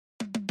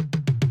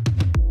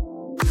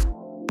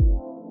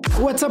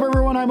What's up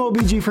everyone, I'm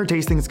IAMOBG for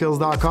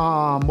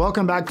tastingskills.com.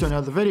 Welcome back to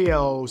another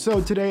video. So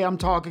today I'm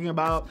talking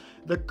about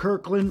the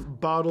Kirkland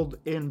Bottled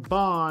in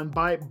Bond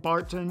by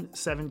Bourbon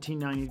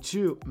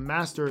 1792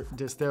 Master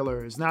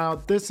Distillers. Now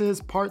this is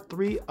part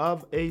 3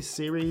 of a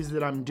series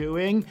that I'm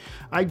doing.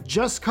 I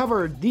just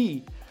covered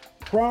the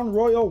Crown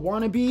Royal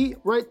Wannabe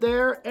right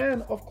there,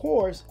 and of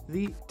course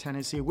the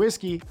Tennessee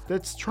whiskey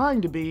that's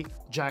trying to be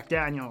Jack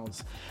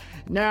Daniels.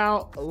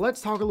 Now let's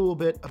talk a little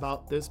bit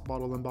about this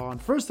Bottled in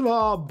Bond. First of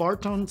all,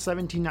 Bourbon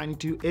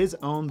 1792 is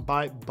owned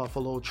by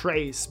Buffalo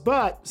Trace,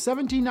 but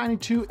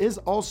 1792 is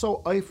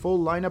also a full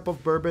lineup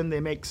of bourbon. They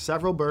make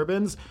several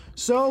bourbons,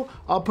 so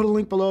I'll put a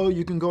link below.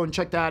 You can go and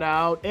check that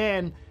out,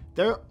 and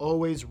they're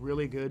always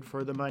really good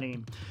for the money.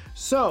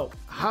 So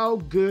how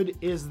good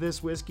is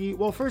this whiskey?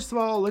 Well, first of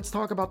all, let's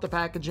talk about the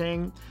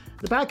packaging.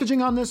 The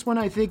packaging on this one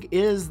I think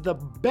is the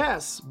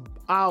best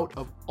out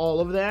of all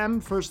of them.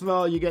 First of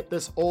all, you get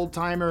this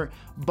old-timer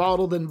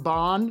Bottled in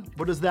Bond.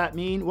 What does that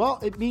mean? Well,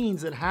 it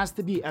means it has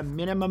to be a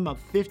minimum of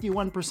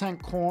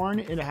 51% corn.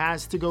 It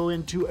has to go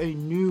into a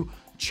new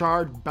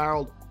charred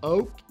barreled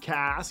oak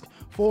cask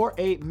for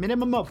a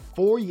minimum of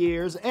 4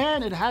 years,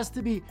 and it has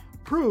to be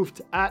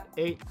proofed at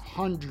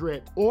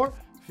 100 or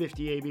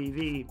 50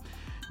 ABV.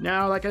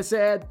 Now, like I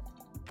said,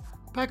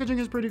 packaging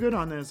is pretty good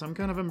on this. I'm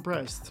kind of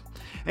impressed.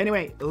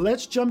 Anyway,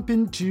 let's jump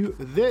into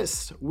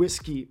this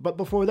whiskey. But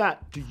before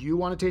that, do you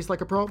want to taste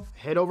like a pro?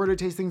 Head over to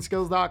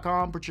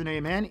tastingskills.com, put your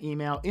name and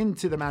email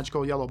into the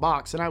magical yellow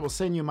box, and I will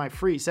send you my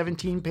free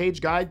 17-page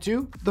guide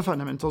to the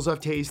fundamentals of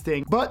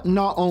tasting. But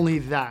not only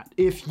that,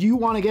 if you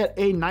want to get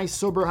a nice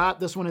sober hat,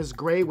 this one is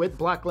gray with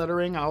black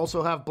lettering. I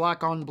also have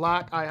black on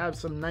black. I have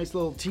some nice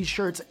little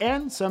t-shirts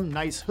and some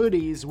nice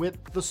hoodies with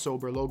the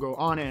sober logo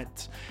on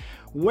it.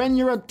 When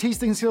you're at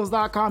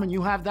tastingskills.com and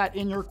you have that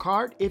in your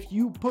cart, if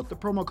you put the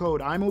promo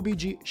code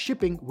IAMOBG,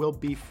 shipping will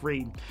be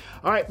free.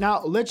 All right,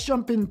 now let's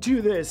jump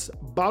into this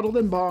Bottled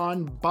in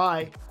Bond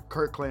by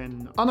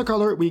Kirkland. On the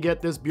color, we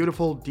get this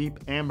beautiful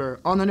deep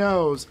amber. On the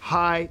nose,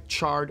 high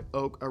charred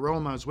oak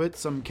aromas with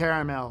some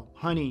caramel,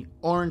 honey,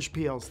 orange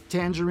peels,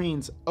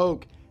 tangerines,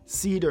 oak,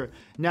 cedar.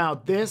 Now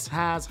this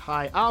has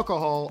high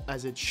alcohol,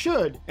 as it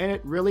should, and it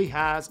really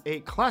has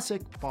a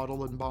classic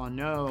Bottled in Bond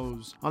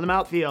nose. On the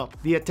mouthfeel,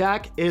 the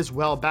attack is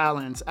well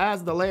balanced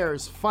as the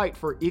layers fight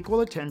for equal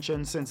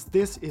attention, since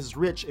this is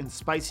rich in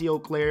spicy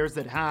oak layers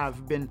that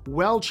have been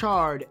well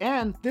charred,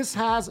 and this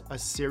has a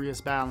serious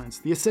balance.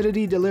 The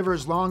acidity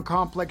delivers long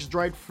complex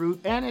dried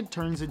fruit, and it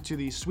turns into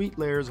these sweet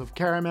layers of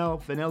caramel,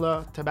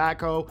 vanilla,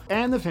 tobacco,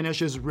 and the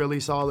finish is really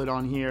solid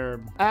on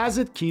here as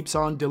it keeps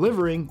on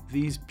delivering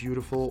these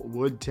beautiful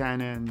wood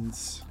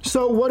tannins.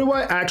 So what do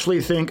I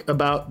actually think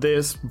about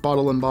this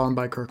Bottled in Bond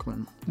by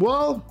Kirkland?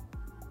 Well,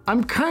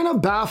 I'm kind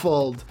of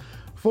baffled.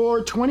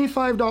 For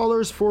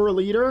 $25 for a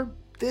liter,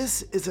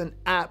 this is an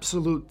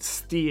absolute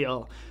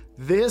steal.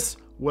 This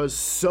was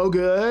so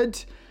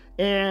good,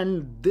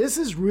 and this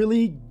is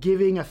really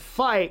giving a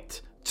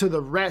fight to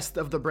the rest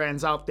of the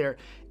brands out there.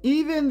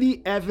 Even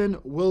the Evan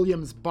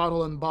Williams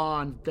Bottled in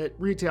Bond that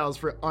retails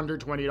for under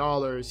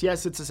 $20.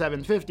 Yes, it's a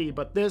 $7.50,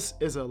 but this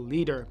is a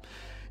liter.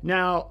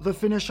 Now, the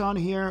finish on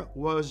here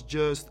was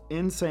just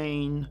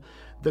insane.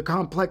 The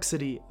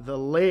complexity, the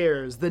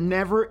layers, the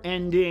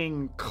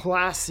never-ending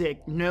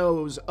classic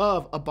nose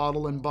of a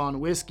Bottled in Bond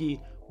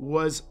whiskey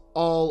was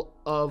all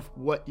of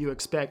what you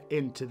expect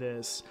into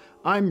this.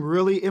 I'm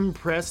really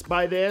impressed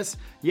by this.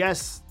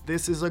 Yes,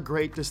 this is a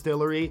great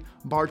distillery.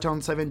 Bourbon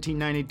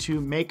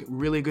 1792 make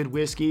really good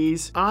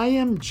whiskeys. I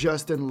am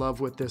just in love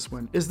with this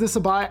one. Is this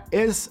a buy?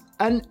 It's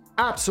an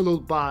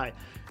absolute buy.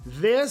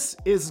 This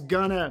is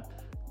gonna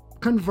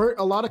convert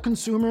a lot of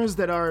consumers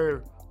that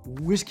are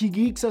whiskey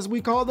geeks, as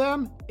we call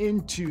them,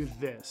 into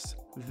this.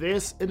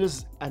 This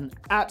is an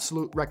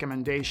absolute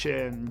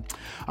recommendation.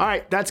 All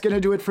right, that's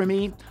gonna do it for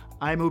me.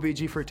 I'm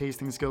IAMOBG for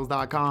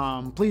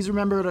tastingskills.com. Please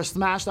remember to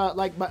smash that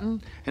like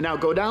button, and now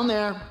go down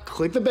there,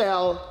 click the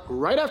bell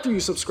right after you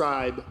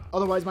subscribe.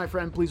 Otherwise, my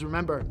friend, please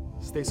remember,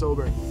 stay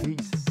sober.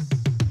 Peace.